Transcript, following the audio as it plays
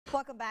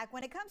Welcome back.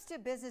 When it comes to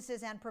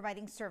businesses and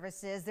providing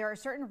services, there are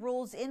certain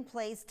rules in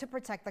place to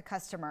protect the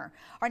customer.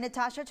 Our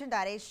Natasha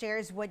Trindade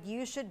shares what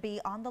you should be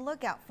on the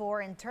lookout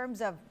for in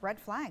terms of red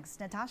flags.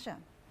 Natasha.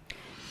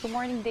 Good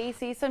morning,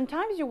 Daisy.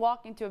 Sometimes you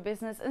walk into a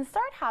business and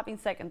start having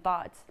second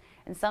thoughts.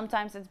 And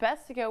sometimes it's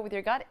best to go with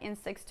your gut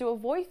instincts to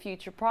avoid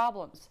future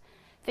problems.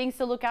 Things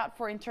to look out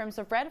for in terms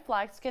of red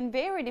flags can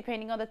vary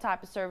depending on the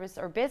type of service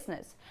or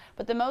business.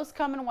 But the most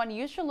common one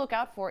you should look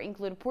out for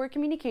include poor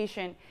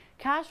communication,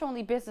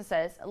 cash-only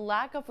businesses,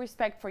 lack of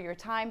respect for your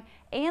time,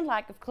 and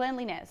lack of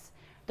cleanliness.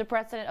 The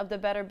president of the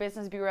Better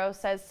Business Bureau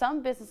says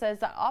some businesses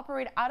that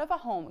operate out of a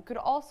home could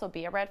also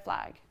be a red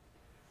flag.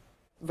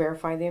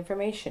 Verify the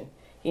information.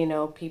 You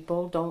know,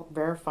 people don't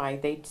verify.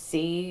 They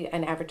see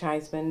an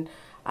advertisement,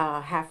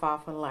 half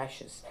off on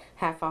lashes,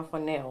 half off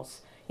on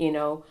nails. You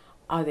know,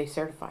 are they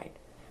certified?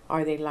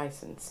 Are they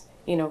licensed?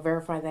 You know,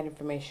 verify that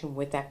information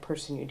with that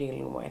person you're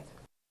dealing with.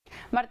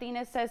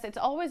 Martinez says it's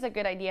always a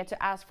good idea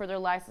to ask for their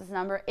license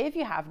number if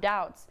you have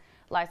doubts.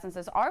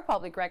 Licenses are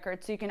public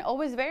records, so you can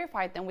always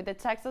verify them with the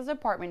Texas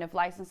Department of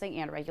Licensing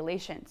and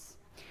Regulations.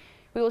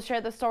 We will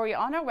share the story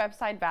on our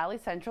website,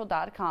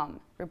 valleycentral.com.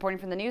 Reporting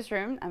from the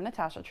newsroom, I'm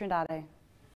Natasha Trindade.